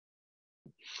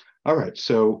All right.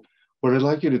 So what I'd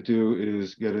like you to do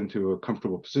is get into a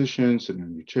comfortable position, sitting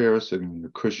in your chair, sitting on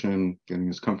your cushion, getting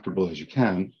as comfortable as you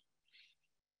can,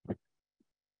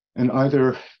 and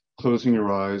either closing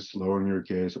your eyes, lowering your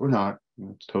gaze, or not.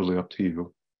 It's totally up to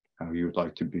you how you would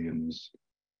like to be in this.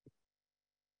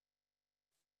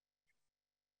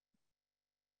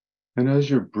 And as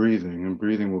you're breathing, and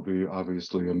breathing will be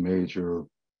obviously a major,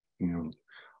 you know,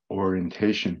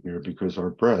 orientation here because our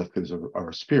breath is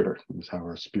our spirit, is how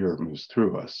our spirit moves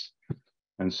through us.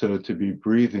 And so to be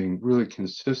breathing really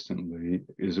consistently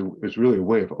is really a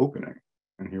way of opening.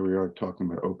 And here we are talking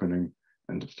about opening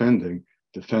and defending.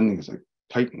 Defending is like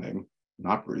tightening,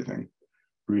 not breathing.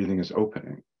 Breathing is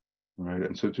opening, right?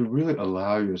 And so to really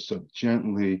allow yourself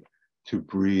gently to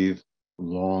breathe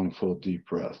long, full, deep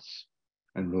breaths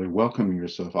and really welcoming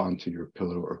yourself onto your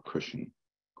pillow or cushion.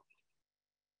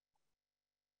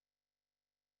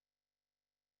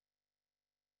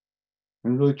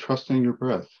 And really trusting your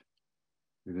breath.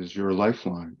 It is your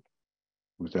lifeline.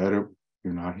 Without it,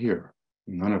 you're not here.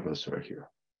 None of us are here.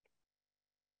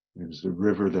 It is the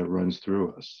river that runs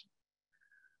through us.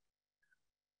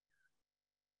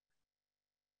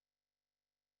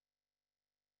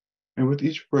 And with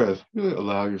each breath, really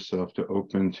allow yourself to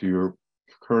open to your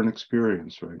current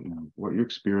experience right now, what you're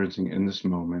experiencing in this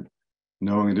moment,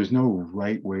 knowing there's no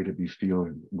right way to be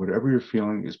feeling. Whatever you're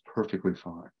feeling is perfectly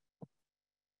fine.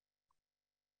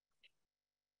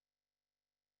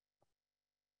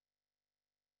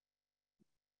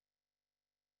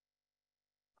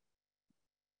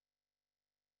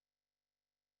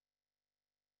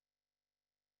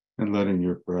 And letting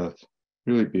your breath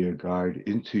really be a guide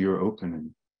into your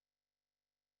opening,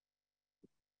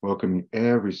 welcoming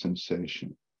every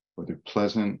sensation, whether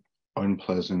pleasant,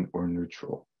 unpleasant, or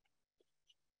neutral.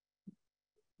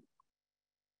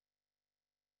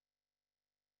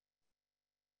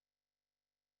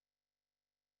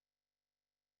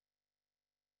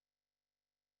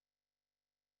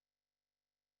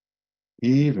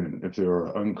 Even if there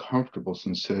are uncomfortable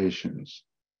sensations,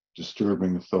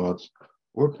 disturbing thoughts,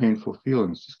 or painful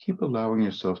feelings, just keep allowing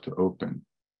yourself to open,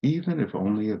 even if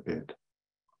only a bit.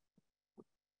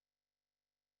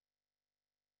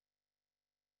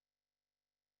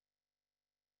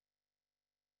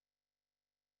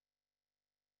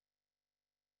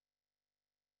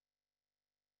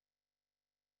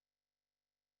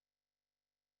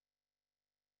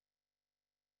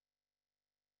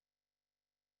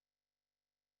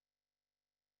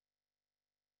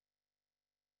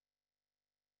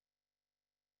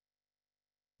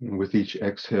 And with each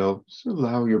exhale, just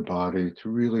allow your body to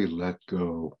really let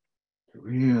go,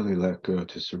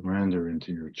 to surrender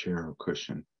into your chair or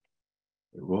cushion.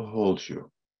 It will hold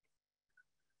you.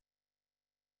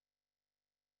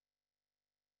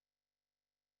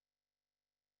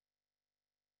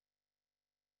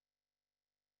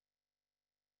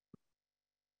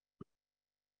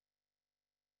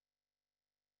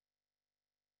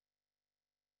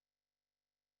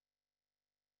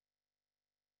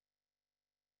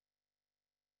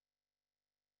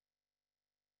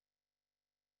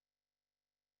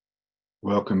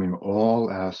 Welcoming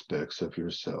all aspects of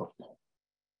yourself,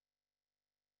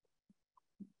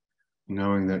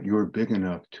 knowing that you're big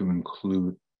enough to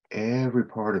include every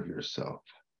part of yourself,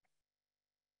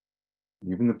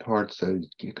 even the parts that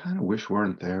you kind of wish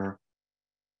weren't there,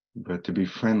 but to be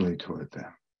friendly toward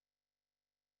them.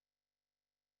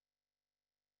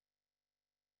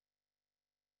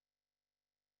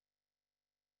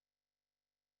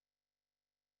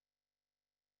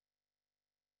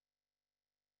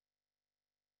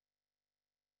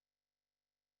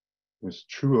 This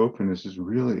true openness is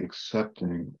really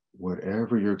accepting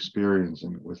whatever you're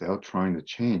experiencing without trying to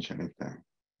change anything.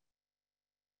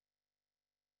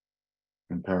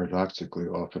 And paradoxically,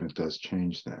 often it does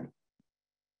change things.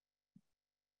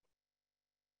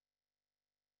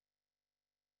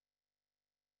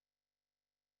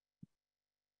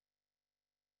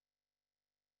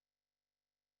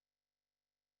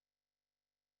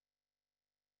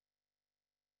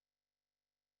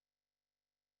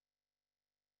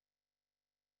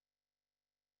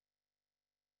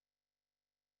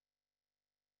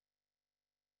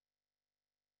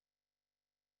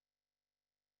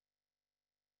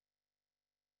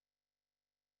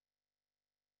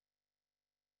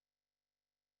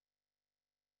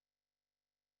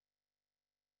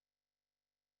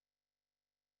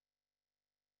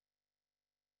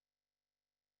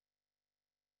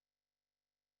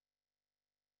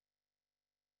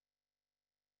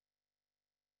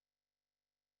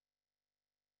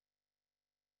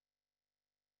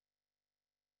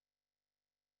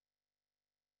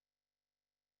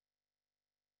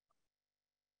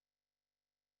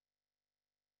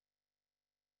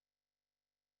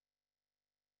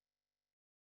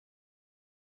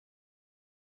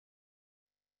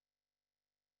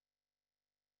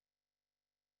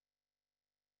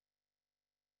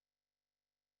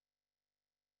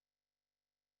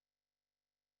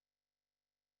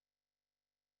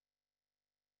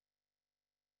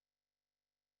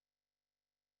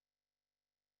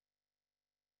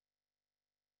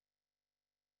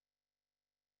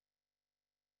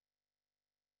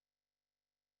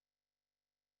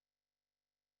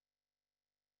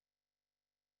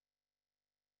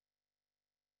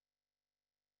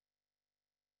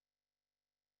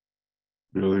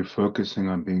 Really focusing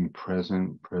on being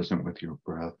present, present with your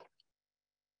breath.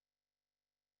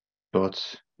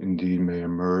 Thoughts indeed may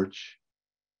emerge,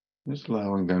 just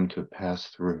allowing them to pass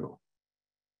through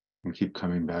and keep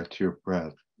coming back to your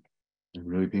breath and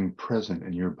really being present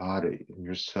in your body, in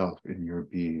yourself, in your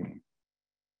being.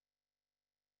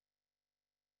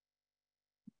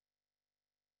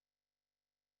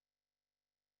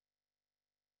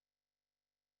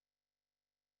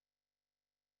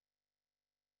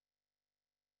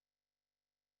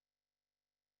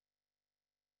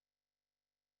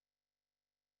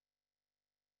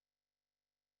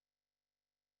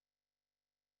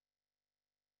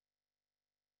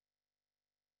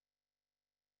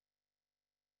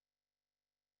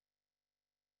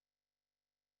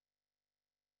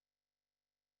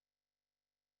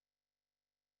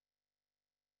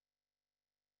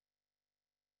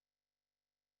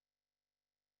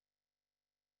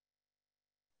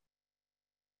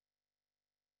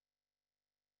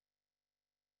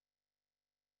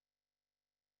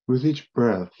 With each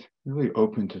breath, really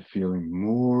open to feeling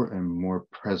more and more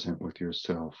present with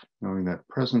yourself, knowing that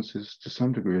presence is to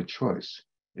some degree a choice.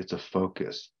 It's a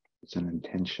focus, it's an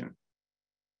intention.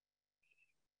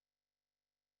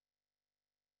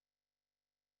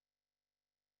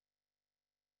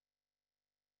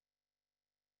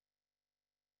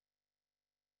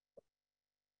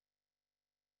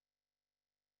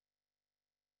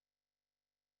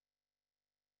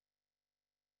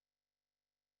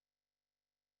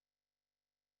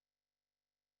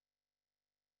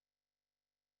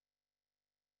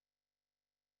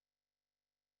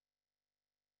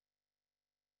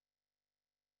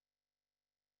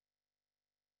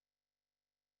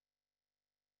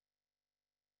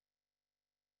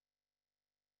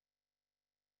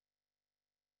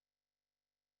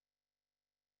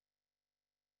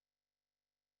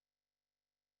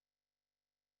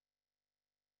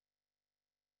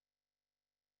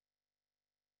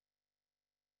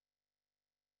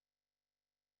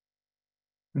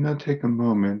 And now take a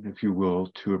moment, if you will,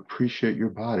 to appreciate your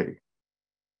body.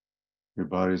 Your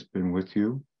body's been with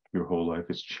you. Your whole life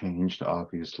has changed,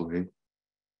 obviously.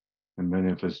 And many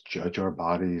of us judge our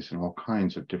bodies in all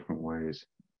kinds of different ways.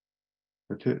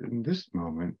 But in this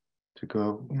moment, to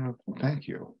go, thank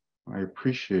you. I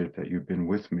appreciate that you've been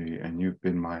with me and you've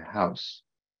been my house.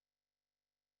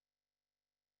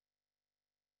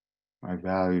 I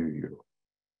value you,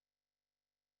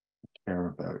 care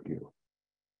about you.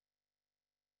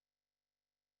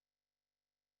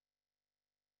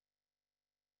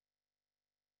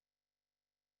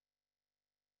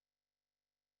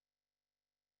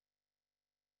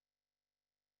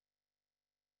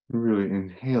 Really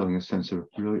inhaling a sense of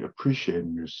really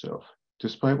appreciating yourself,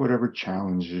 despite whatever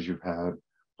challenges you've had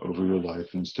over your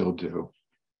life and still do.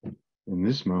 In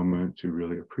this moment, to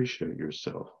really appreciate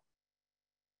yourself.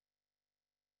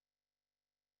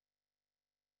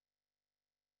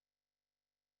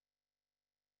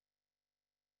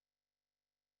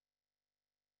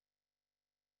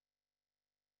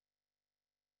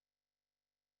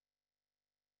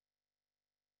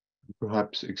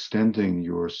 Perhaps extending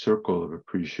your circle of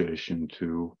appreciation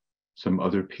to some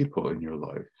other people in your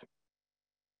life,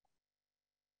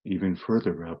 even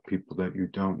further out, people that you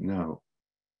don't know.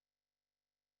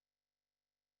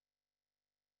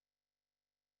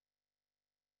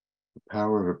 The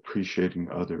power of appreciating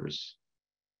others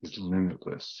is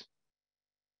limitless.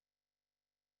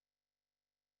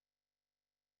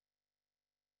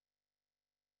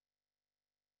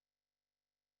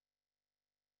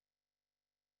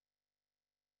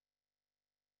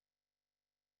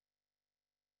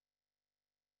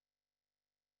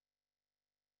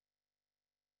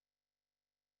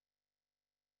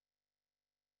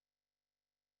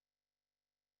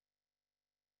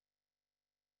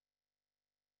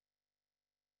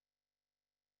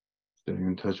 Staying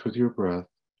in touch with your breath,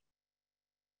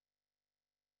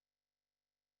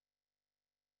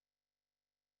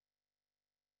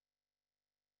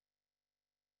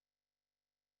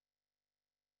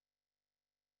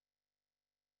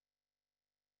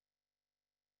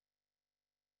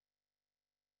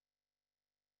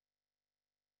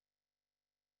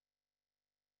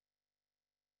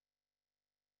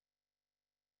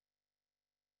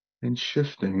 and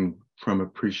shifting from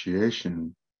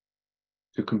appreciation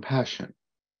to compassion.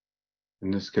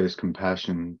 In this case,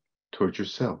 compassion towards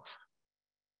yourself,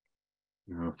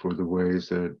 for the ways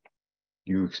that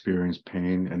you experience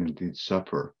pain and indeed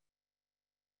suffer,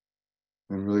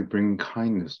 and really bringing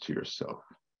kindness to yourself.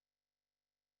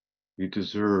 You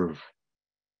deserve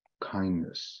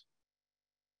kindness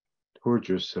towards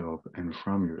yourself and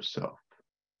from yourself.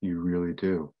 You really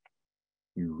do.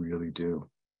 You really do.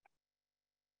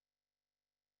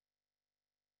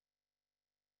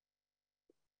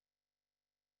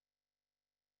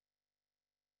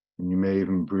 And you may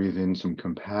even breathe in some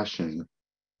compassion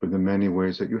for the many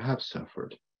ways that you have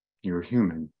suffered. You're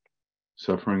human.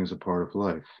 Suffering is a part of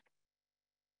life.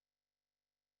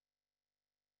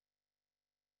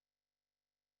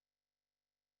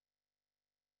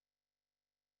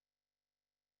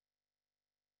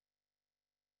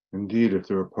 Indeed, if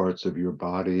there are parts of your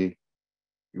body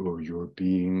or your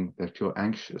being that feel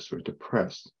anxious or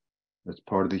depressed, that's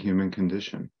part of the human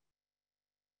condition.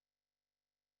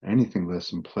 Anything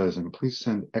less than pleasant, please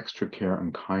send extra care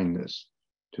and kindness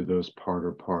to those part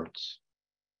or parts.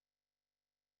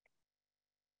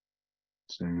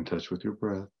 Staying in touch with your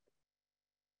breath.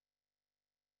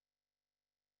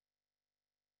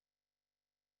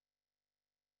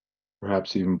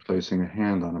 Perhaps even placing a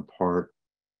hand on a part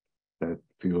that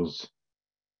feels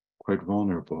quite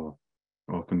vulnerable.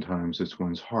 Oftentimes it's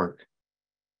one's heart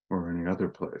or any other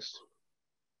place.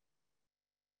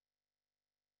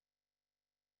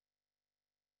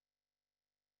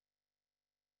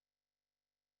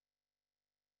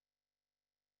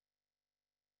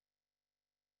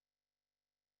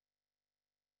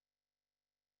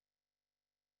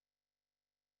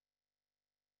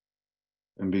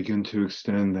 And begin to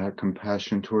extend that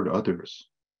compassion toward others,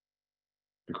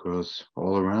 because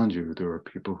all around you there are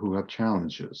people who have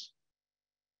challenges,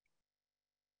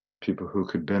 people who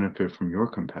could benefit from your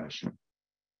compassion.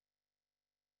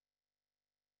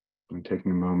 And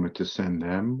taking a moment to send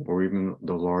them, or even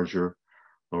the larger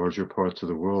parts of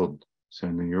the world,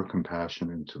 sending your compassion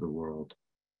into the world.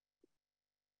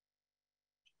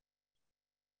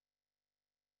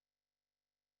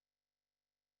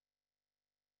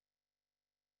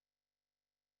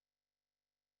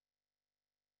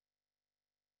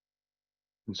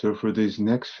 And so for these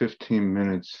next 15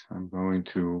 minutes, I'm going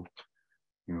to,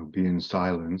 be in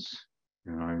silence,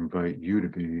 and I invite you to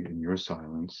be in your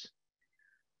silence.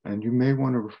 And you may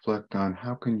want to reflect on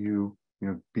how can you,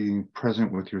 being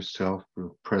present with yourself,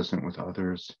 or present with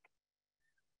others,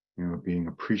 being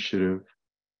appreciative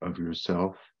of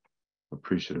yourself,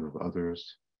 appreciative of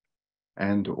others,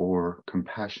 and or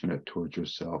compassionate toward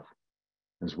yourself,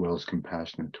 as well as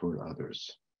compassionate toward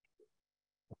others.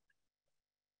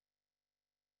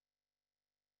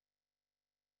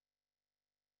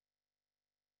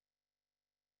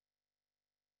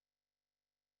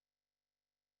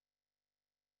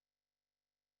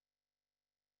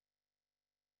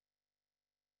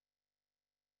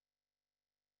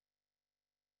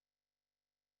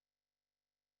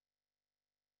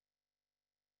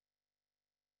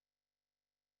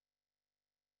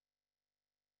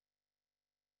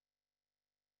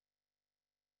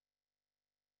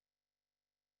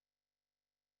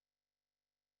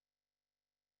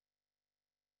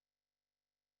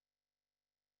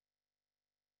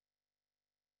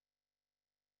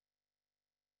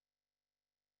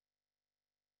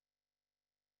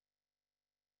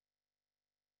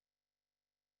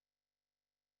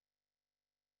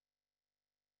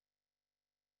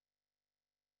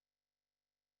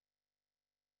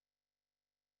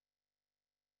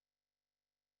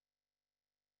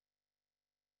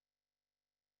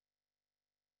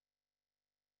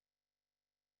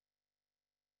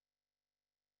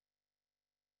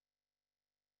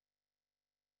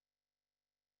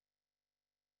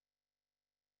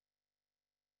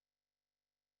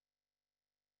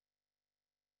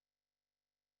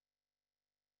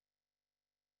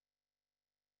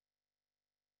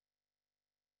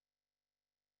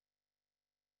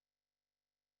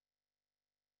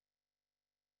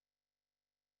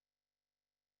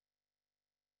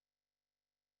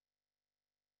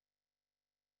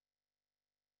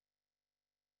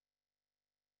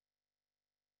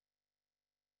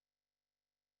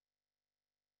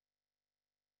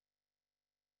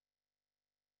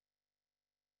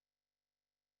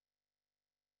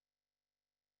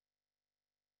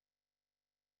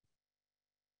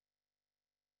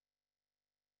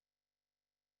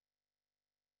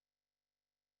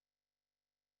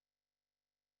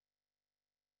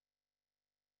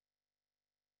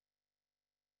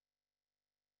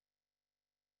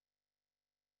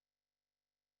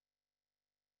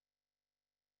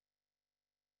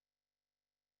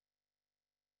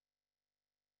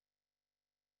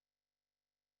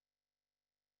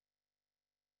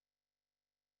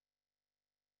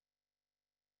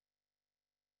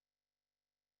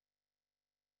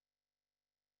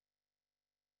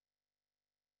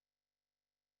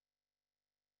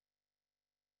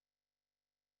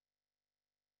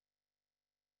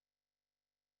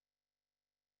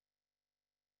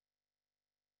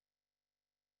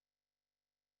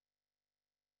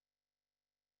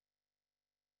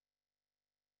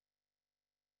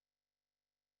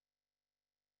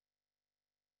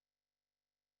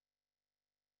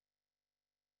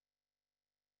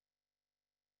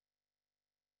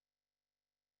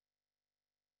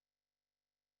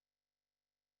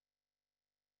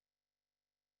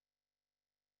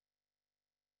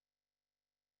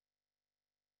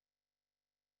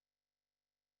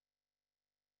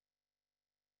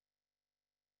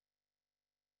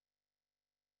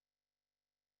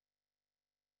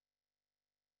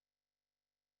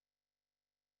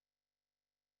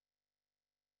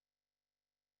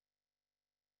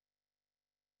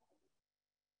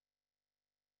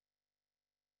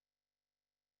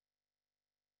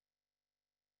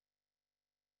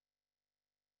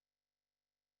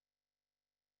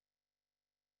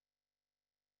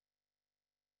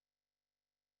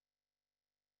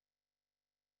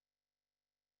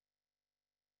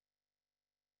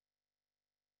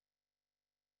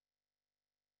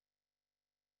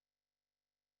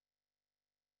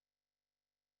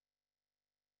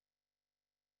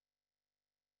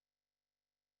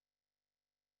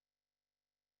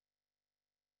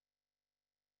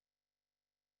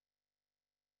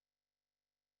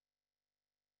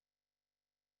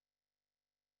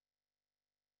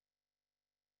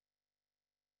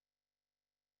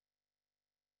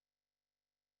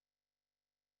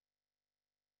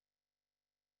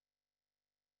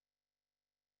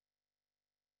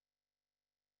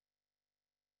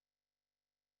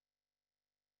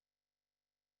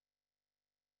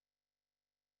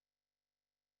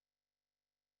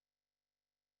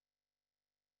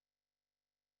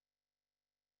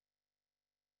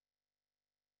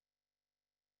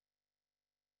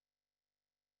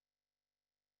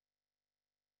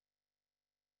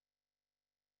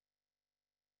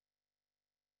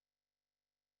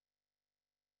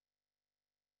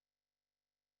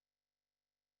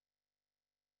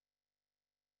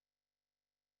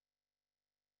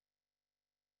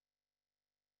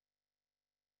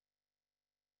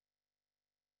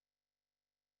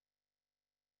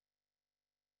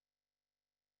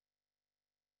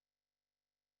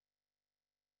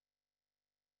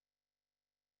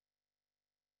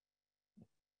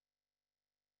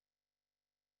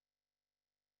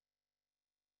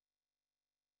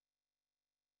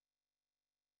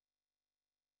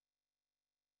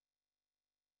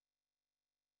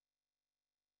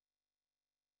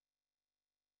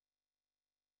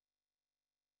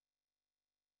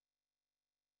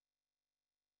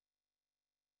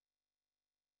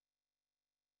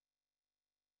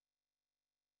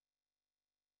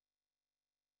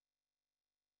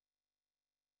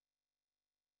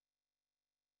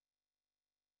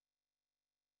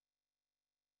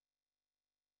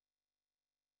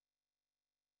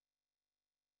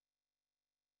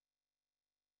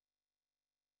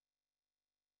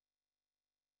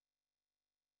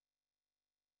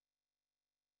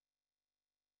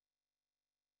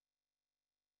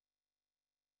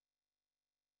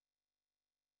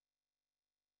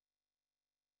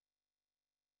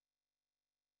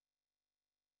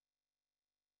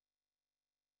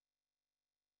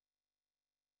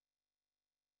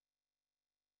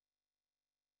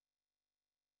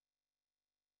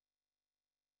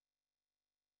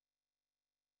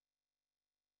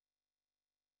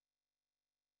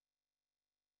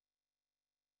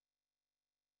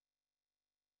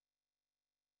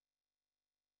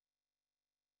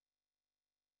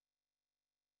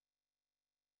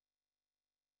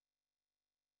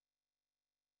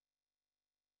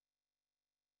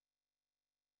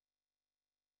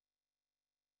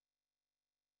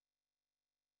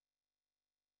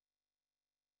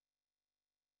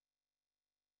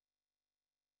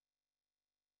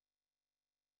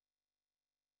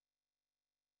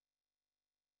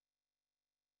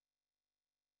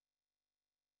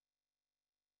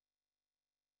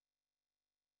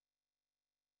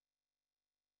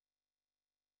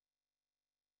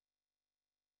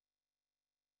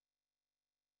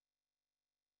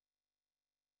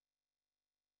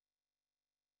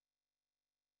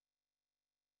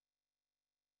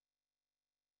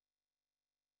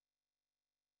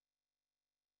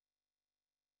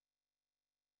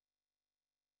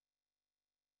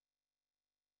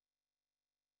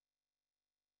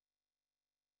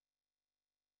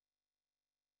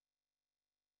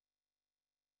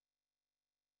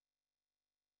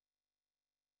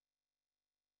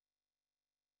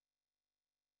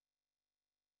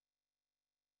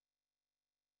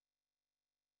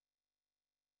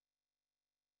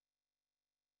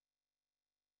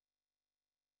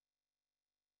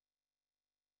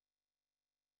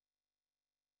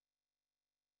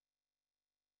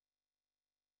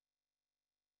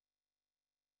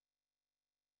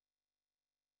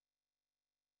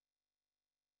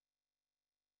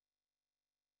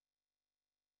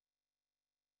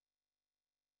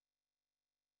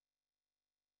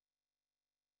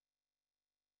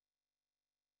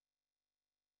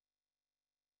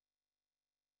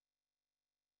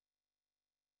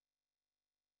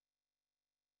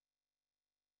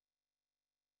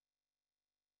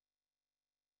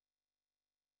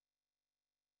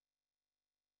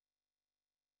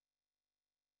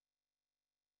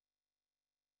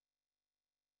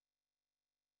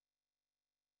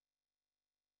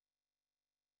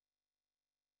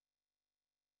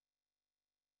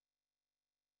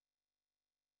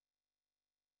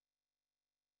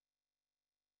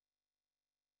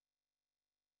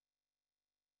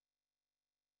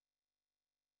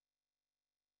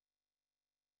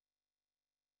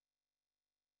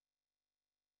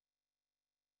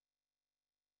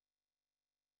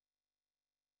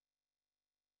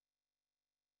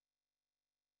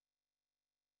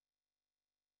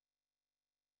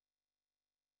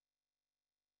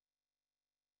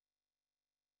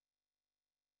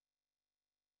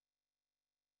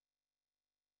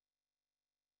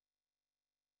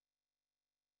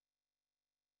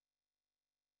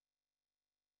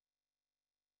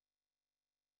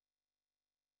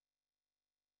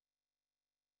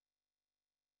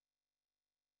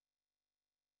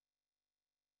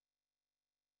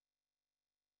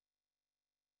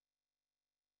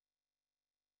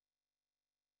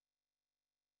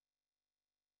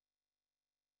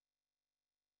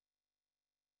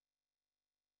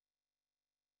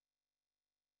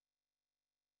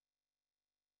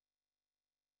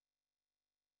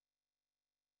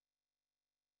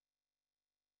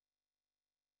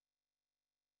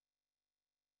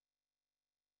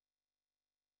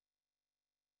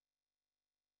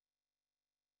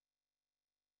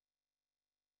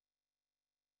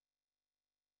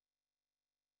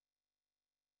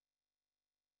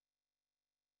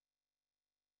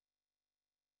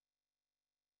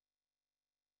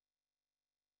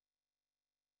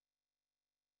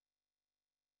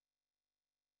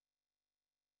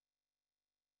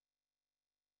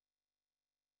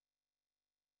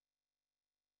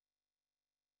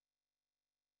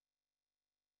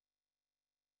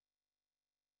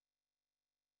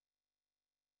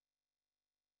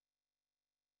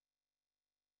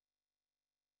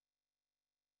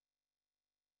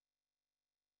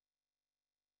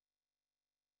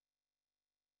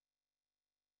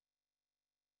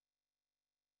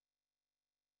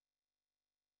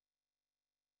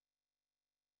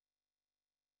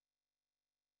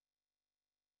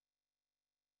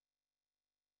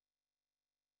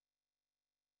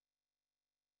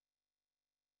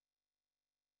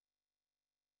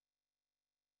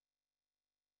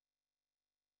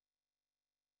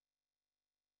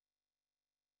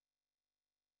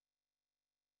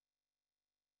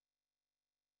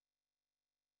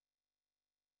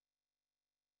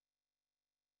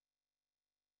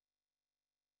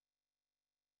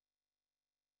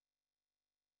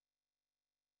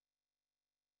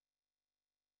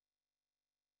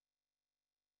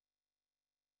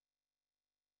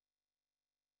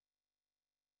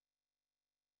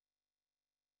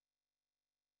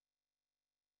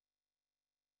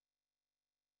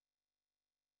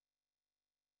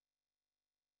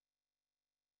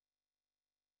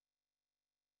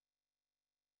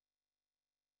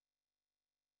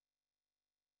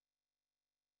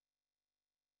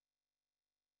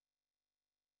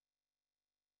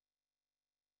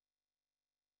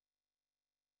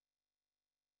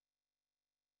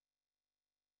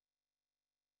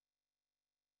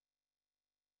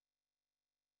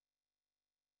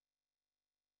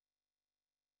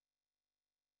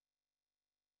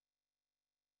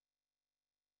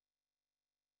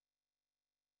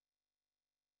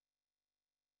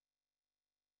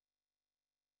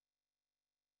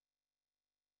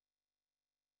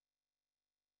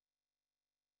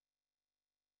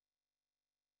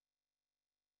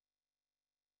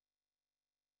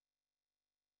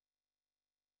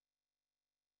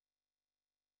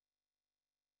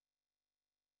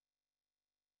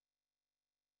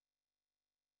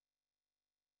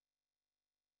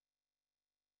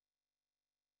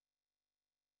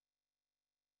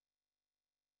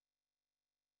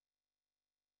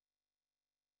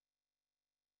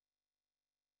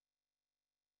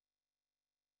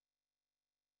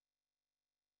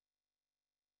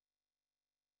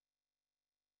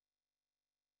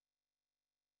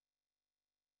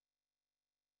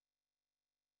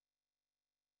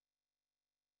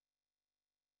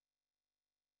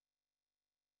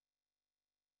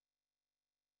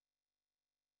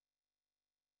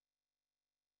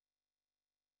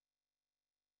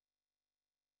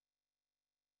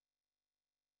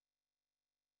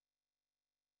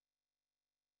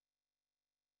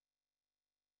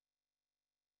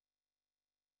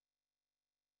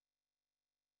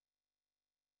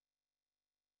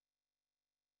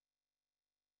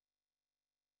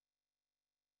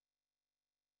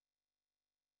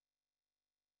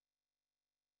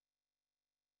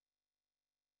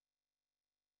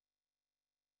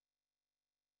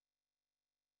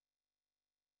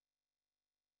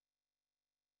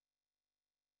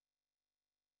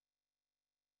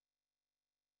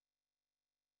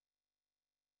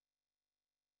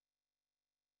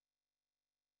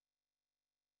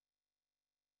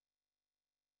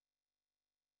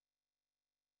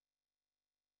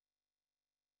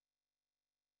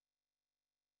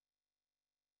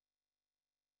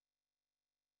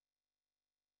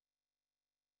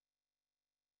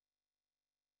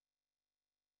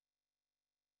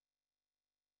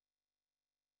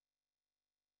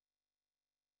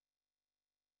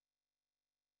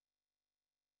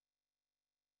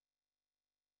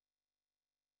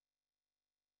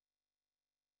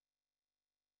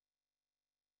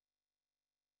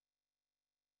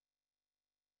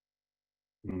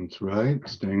 That's right.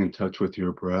 Staying in touch with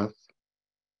your breath,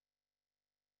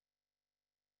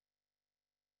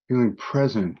 feeling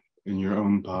present in your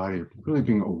own body, really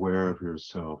being aware of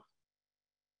yourself,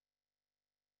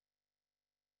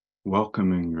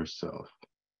 welcoming yourself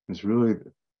is really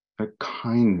that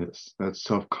kindness, that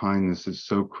self-kindness is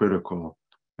so critical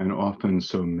and often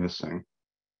so missing.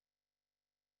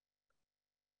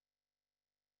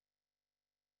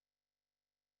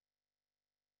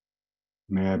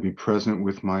 May I be present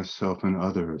with myself and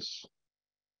others.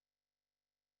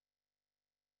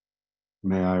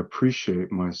 May I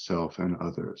appreciate myself and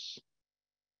others.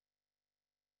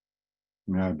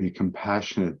 May I be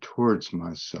compassionate towards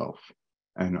myself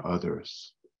and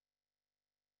others.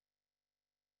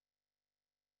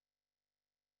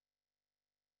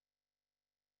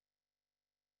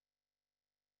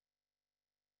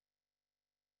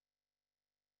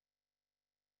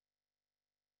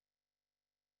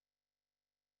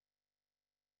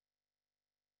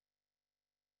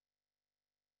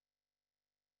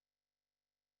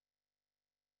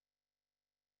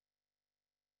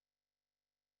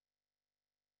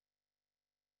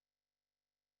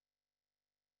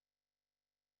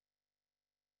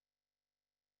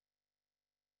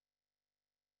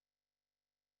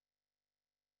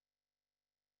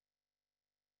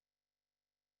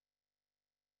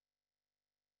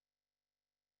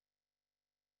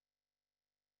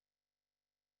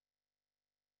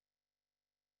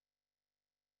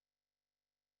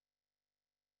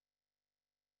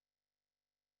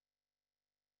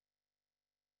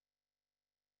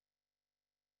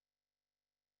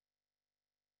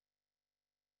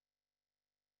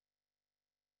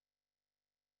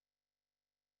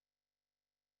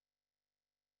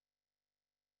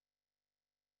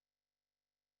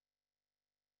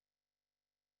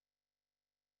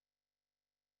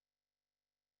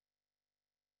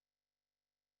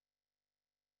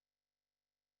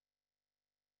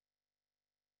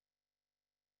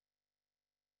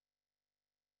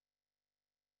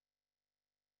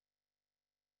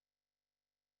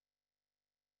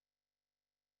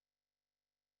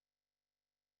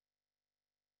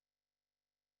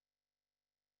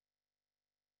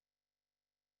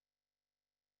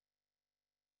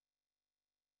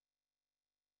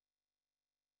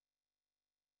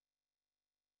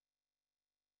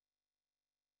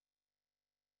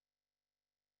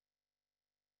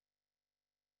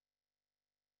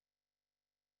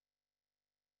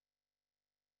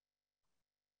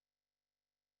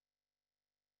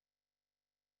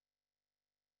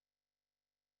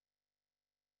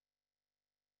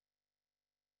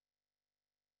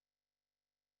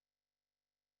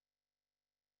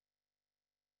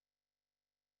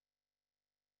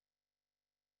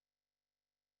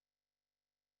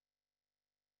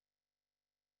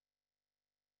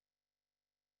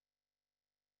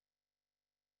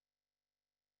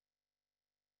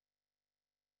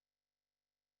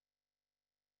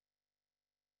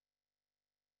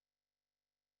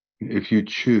 If you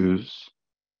choose,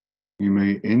 you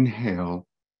may inhale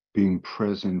being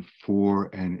present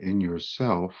for and in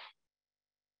yourself,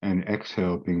 and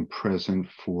exhale being present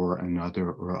for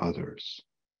another or others.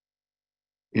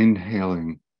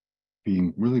 Inhaling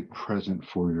being really present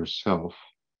for yourself,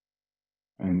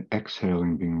 and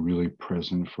exhaling being really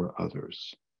present for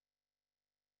others.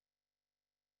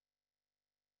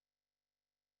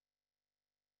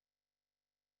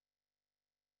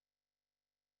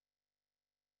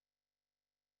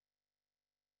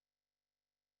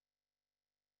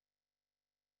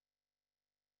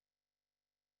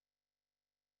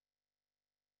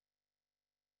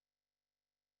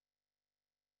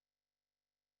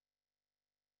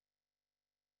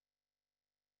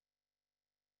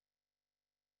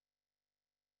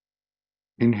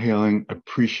 Inhaling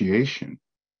appreciation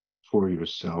for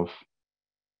yourself,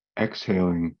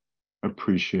 exhaling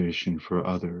appreciation for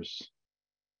others.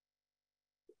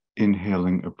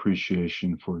 Inhaling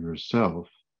appreciation for yourself,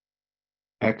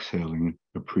 exhaling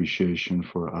appreciation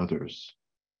for others.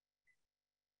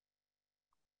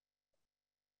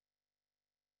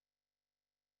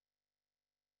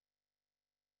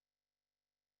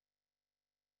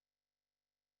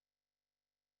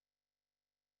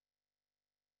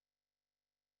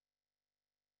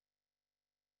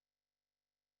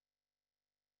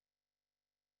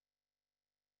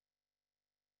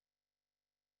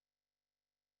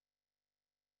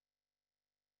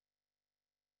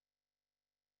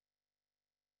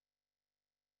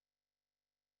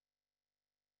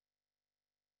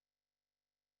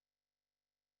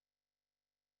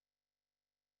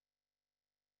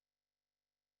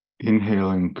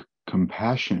 Inhaling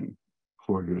compassion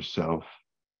for yourself,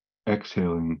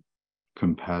 exhaling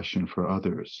compassion for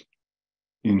others.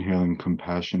 Inhaling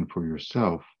compassion for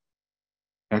yourself,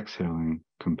 exhaling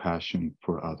compassion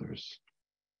for others.